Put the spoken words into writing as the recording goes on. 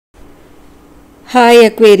Hi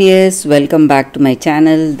Aquarius, welcome back to my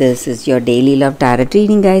channel. This is your daily love tarot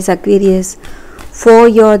reading, guys. Aquarius, for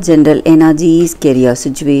your general energies, career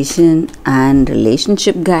situation and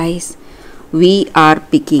relationship, guys. We are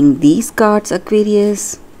picking these cards,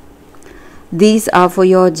 Aquarius. These are for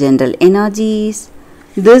your general energies.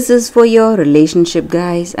 This is for your relationship,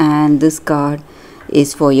 guys, and this card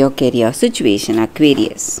is for your career situation,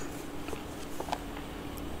 Aquarius.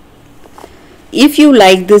 If you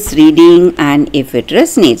like this reading and if it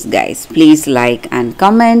resonates, guys, please like and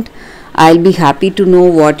comment. I'll be happy to know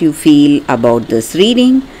what you feel about this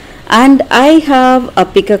reading. And I have a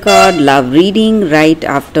pick a card love reading right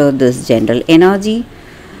after this general energy.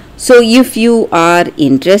 So if you are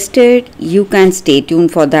interested, you can stay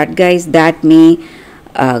tuned for that, guys. That may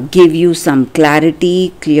give you some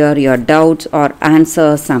clarity, clear your doubts or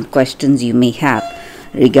answer some questions you may have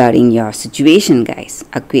regarding your situation, guys,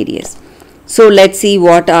 Aquarius. So let's see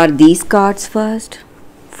what are these cards first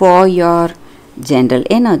for your general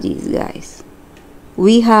energies, guys.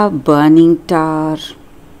 We have Burning Tower,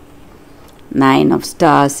 9 of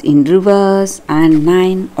Stars in reverse and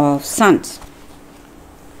 9 of Suns.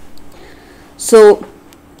 So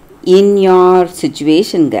in your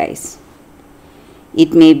situation, guys,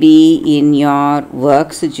 it may be in your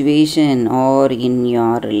work situation or in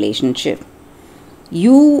your relationship.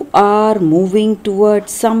 You are moving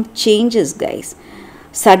towards some changes, guys.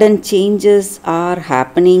 Sudden changes are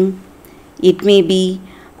happening. It may be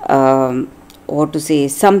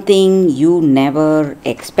something you never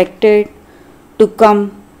expected to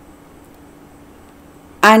come,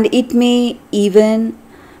 and it may even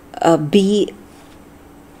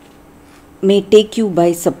may take you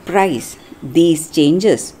by surprise, these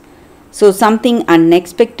changes. So something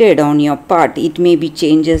unexpected on your part. It may be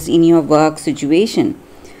changes in your work situation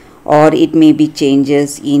or it may be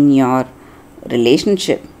changes in your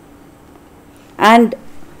relationship. And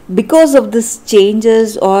because of these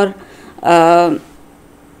changes or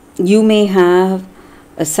you may have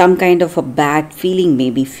some kind of a bad feeling,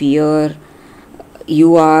 maybe fear.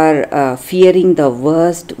 You are fearing the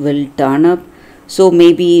worst will turn up. So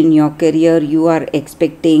maybe in your career you are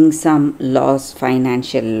expecting some loss,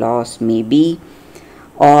 financial loss maybe,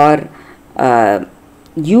 or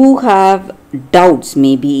you have doubts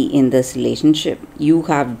maybe in this relationship. You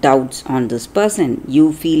have doubts on this person.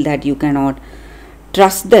 You feel that you cannot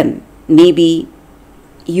trust them. Maybe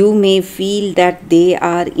you may feel that they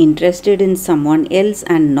are interested in someone else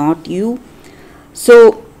and not you.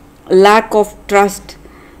 So lack of trust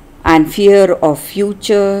and fear of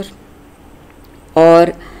future,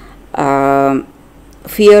 or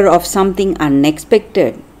fear of something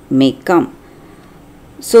unexpected may come.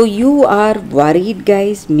 So you are worried,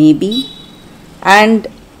 guys, maybe, and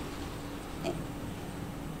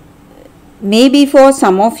maybe for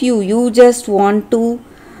some of you, you just want to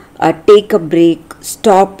take a break,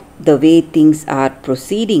 stop the way things are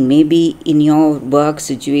proceeding. Maybe in your work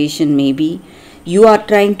situation, maybe you are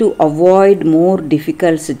trying to avoid more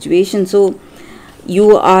difficult situations. So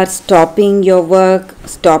you are stopping your work,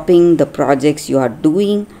 stopping the projects you are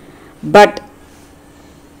doing, but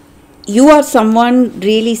you are someone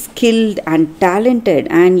really skilled and talented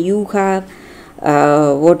and you have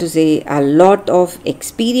a lot of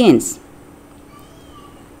experience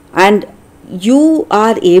and you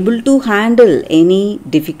are able to handle any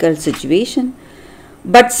difficult situation,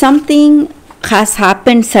 but something has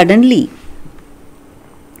happened suddenly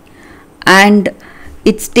and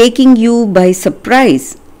it's taking you by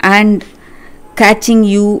surprise and catching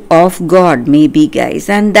you off guard, maybe, guys,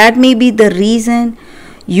 and that may be the reason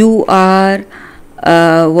you are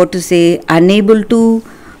unable to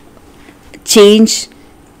change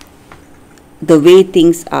the way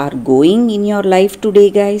things are going in your life today,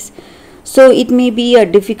 guys. So it may be a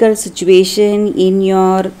difficult situation in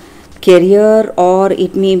your career or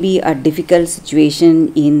it may be a difficult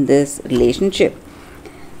situation in this relationship.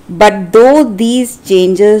 But though these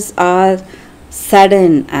changes are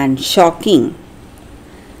sudden and shocking,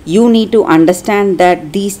 you need to understand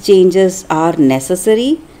that these changes are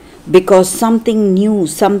necessary because something new,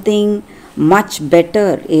 something much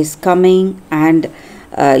better is coming and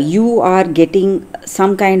you are getting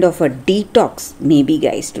some kind of a detox, maybe,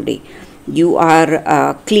 guys, today. You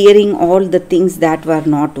are clearing all the things that were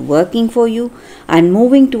not working for you and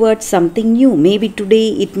moving towards something new. Maybe today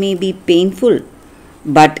it may be painful,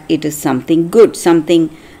 but it is something good, something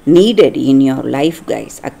needed in your life,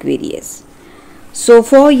 guys, Aquarius. So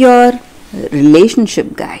for your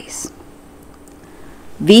relationship, guys,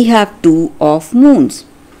 we have 2 of Moons.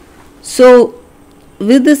 So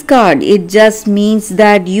with this card, it just means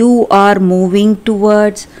that you are moving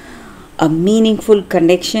towards a meaningful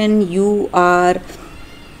connection. You are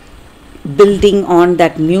building on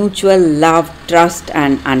that mutual love, trust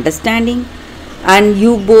and understanding, and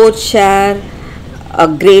you both share a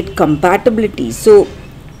great compatibility. So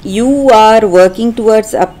you are working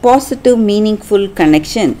towards a positive, meaningful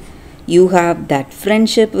connection. You have that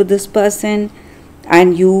friendship with this person,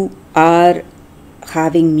 and you are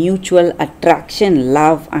having mutual attraction,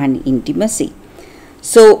 love and intimacy.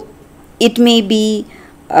 So it may be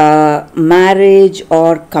marriage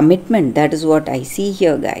or commitment. That is what I see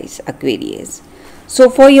here, guys, Aquarius. So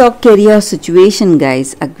for your career situation,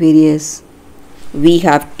 guys, Aquarius, we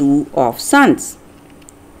have two of Suns.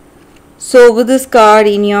 So with this card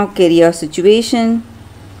in your career situation,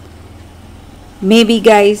 maybe,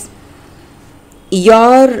 guys,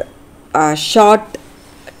 your short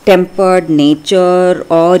tempered nature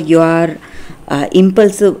or your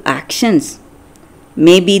impulsive actions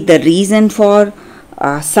may be the reason for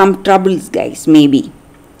some troubles, guys, maybe.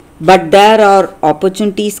 But there are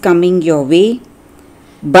opportunities coming your way,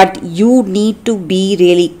 but you need to be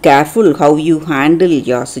really careful how you handle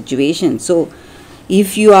your situation. So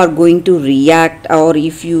if you are going to react, or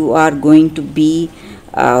if you are going to be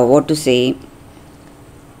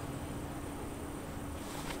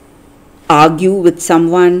argue with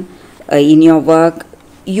someone in your work,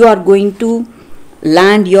 you are going to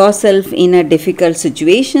land yourself in a difficult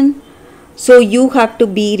situation. So you have to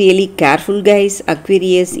be really careful, guys,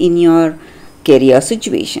 Aquarius, in your career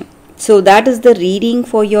situation. So that is the reading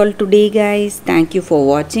for you all today, guys. Thank you for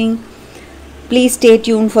watching. Please stay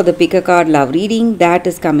tuned for the pick a card love reading that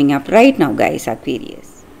is coming up right now, guys,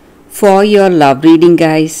 Aquarius. For your love reading,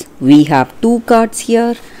 guys, we have two cards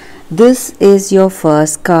here. This is your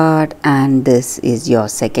first card and this is your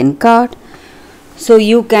second card. So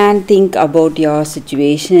you can think about your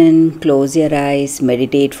situation, close your eyes,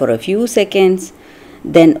 meditate for a few seconds,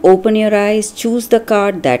 then open your eyes, choose the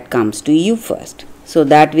card that comes to you first. So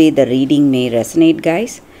that way the reading may resonate,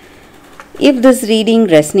 guys. If this reading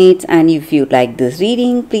resonates and if you like this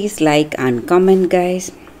reading, please like and comment,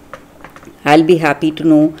 guys. I'll be happy to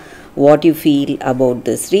know what you feel about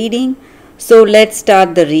this reading. So let's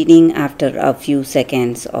start the reading after a few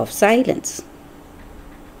seconds of silence.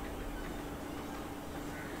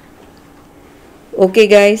 Okay,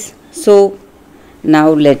 guys, so now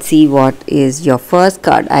let's see what is your first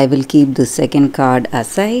card. I will keep the second card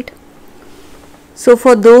aside. So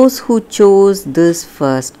for those who chose this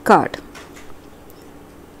first card,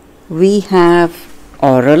 we have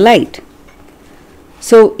Aura Light.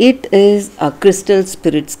 So it is a crystal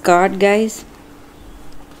spirits card, guys.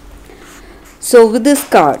 So with this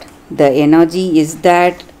card, the energy is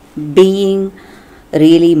that being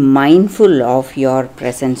really mindful of your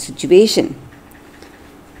present situation.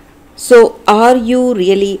 So are you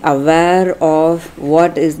really aware of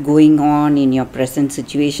what is going on in your present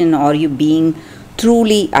situation? Are you being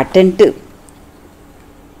truly attentive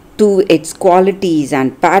to its qualities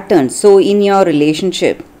and patterns? So in your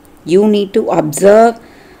relationship, you need to observe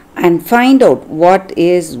and find out what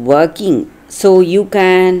is working so you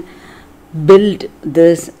can build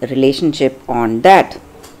this relationship on that,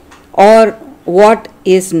 or what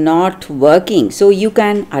is not working so you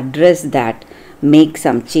can address that, make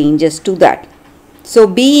some changes to that. So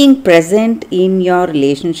being present in your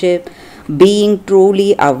relationship, being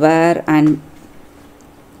truly aware and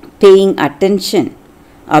paying attention,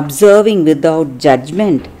 observing without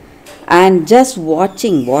judgment and just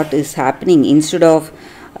watching what is happening instead of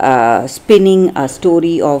spinning a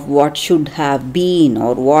story of what should have been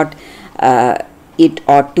or what it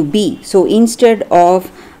ought to be. So instead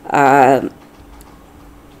of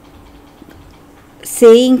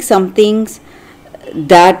saying something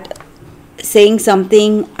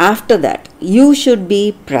after that, you should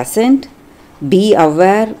be present, be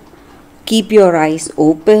aware, keep your eyes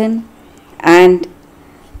open, and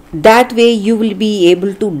that way you will be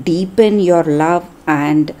able to deepen your love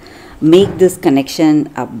and make this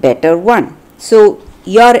connection a better one. So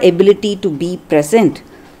your ability to be present,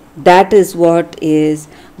 that is what is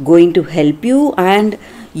going to help you. And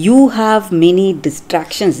you have many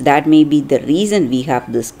distractions. That may be the reason we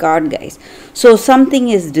have this card, guys. So something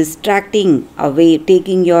is distracting away,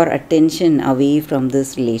 taking your attention away from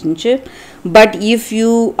this relationship. But if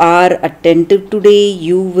you are attentive today,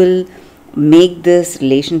 you will make this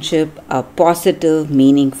relationship a positive,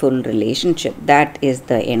 meaningful relationship. That is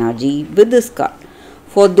the energy with this card.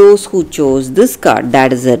 For those who chose this card,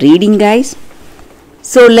 that is a reading, guys.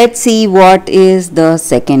 So let's see what is the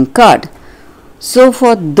second card. So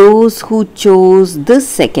for those who chose this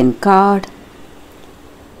second card,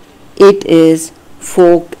 it is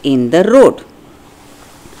Fork in the Road.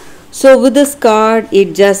 So with this card,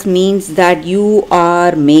 it just means that you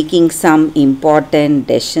are making some important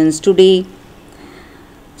decisions today.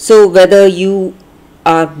 So whether you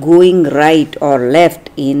are going right or left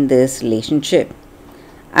in this relationship,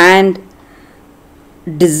 and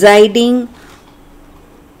deciding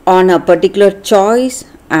on a particular choice,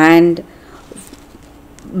 and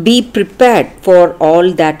be prepared for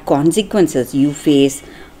all that consequences you face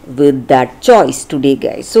with that choice today,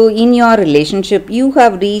 guys. So in your relationship, you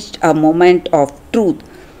have reached a moment of truth.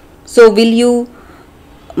 So will you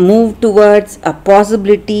move towards a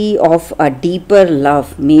possibility of a deeper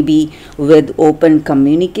love, maybe with open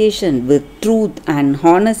communication, with truth and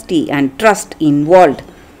honesty and trust involved,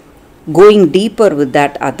 going deeper with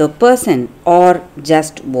that other person, or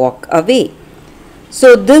just walk away?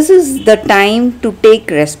 So this is the time to take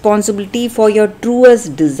responsibility for your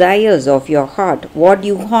truest desires of your heart, what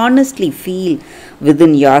you honestly feel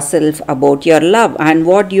within yourself about your love, and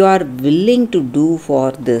what you are willing to do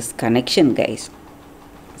for this connection, guys.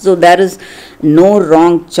 So there is no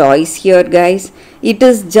wrong choice here, guys. It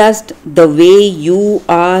is just the way you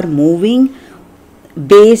are moving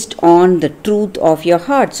based on the truth of your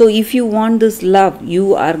heart. So if you want this love,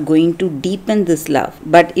 you are going to deepen this love.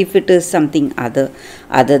 But if it is something other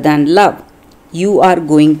than love, you are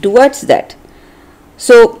going towards that.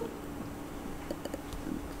 So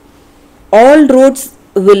all roads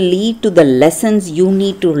will lead to the lessons you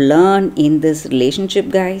need to learn in this relationship,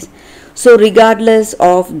 guys. So regardless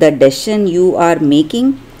of the decision you are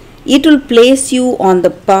making, it will place you on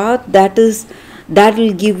the path that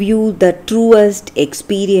will give you the truest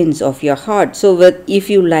experience of your heart. So if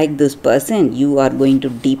you like this person, you are going to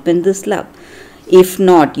deepen this love. If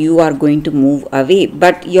not, you are going to move away.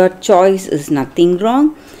 But your choice is nothing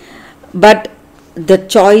wrong. But the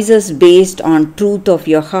choices based on truth of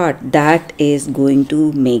your heart, that is going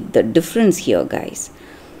to make the difference here, guys.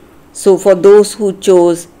 So for those who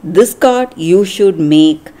chose this card, you should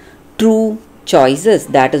make true choices.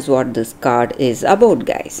 That is what this card is about,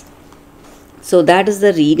 guys. So that is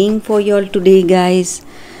the reading for you all today, guys.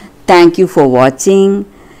 Thank you for watching.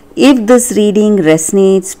 If this reading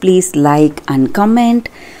resonates, please like and comment.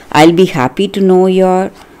 I'll be happy to know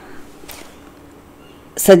your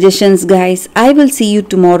suggestions, guys. I will see you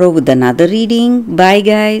tomorrow with another reading. Bye,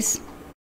 guys.